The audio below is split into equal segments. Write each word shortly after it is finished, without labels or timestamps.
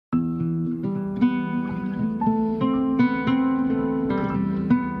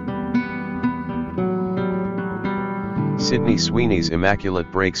Sydney Sweeney's Immaculate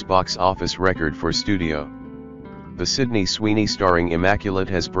breaks box office record for studio. The Sydney Sweeney-starring Immaculate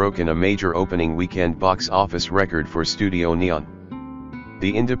has broken a major opening weekend box office record for Studio Neon.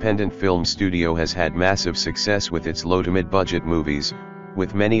 The independent film studio has had massive success with its low to mid-budget movies,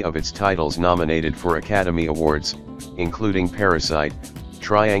 with many of its titles nominated for Academy Awards, including Parasite,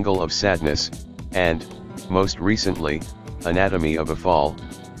 Triangle of Sadness, and, most recently, Anatomy of a Fall,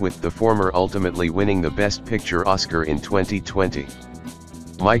 with the former ultimately winning the Best Picture Oscar in 2020.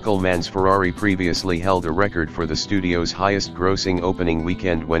 Mann's Ferrari previously held a record for the studio's highest-grossing opening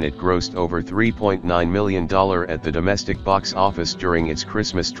weekend when it grossed over $3.9 million at the domestic box office during its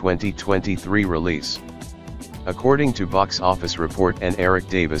Christmas 2023 release. According to Box Office Report and Eric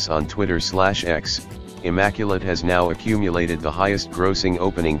Davis on Twitter/X, Immaculate has now accumulated the highest-grossing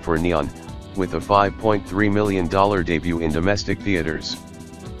opening for Neon, with a $5.3 million debut in domestic theaters.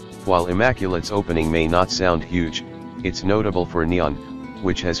 While Immaculate's opening may not sound huge, it's notable for Neon,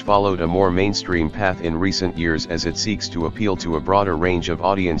 which has followed a more mainstream path in recent years as it seeks to appeal to a broader range of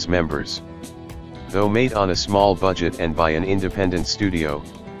audience members. Though made on a small budget and by an independent studio,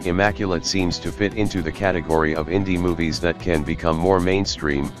 Immaculate seems to fit into the category of indie movies that can become more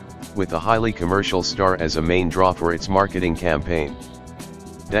mainstream, with a highly commercial star as a main draw for its marketing campaign.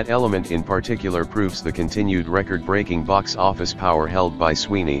 That element in particular proves the continued record-breaking box office power held by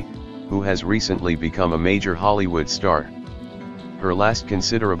Sweeney, who has recently become a major Hollywood star. Her last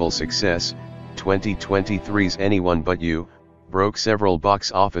considerable success, 2023's Anyone But You, broke several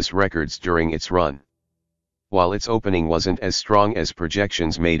box office records during its run. While its opening wasn't as strong as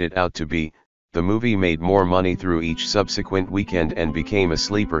projections made it out to be, the movie made more money through each subsequent weekend and became a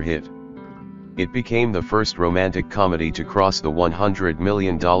sleeper hit. It became the first romantic comedy to cross the $100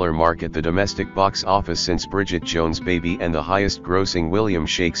 million mark at the domestic box office since Bridget Jones' Baby and the highest-grossing William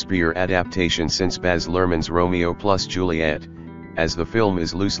Shakespeare adaptation since Baz Luhrmann's Romeo plus Juliet, as the film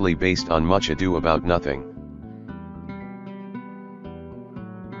is loosely based on Much Ado About Nothing.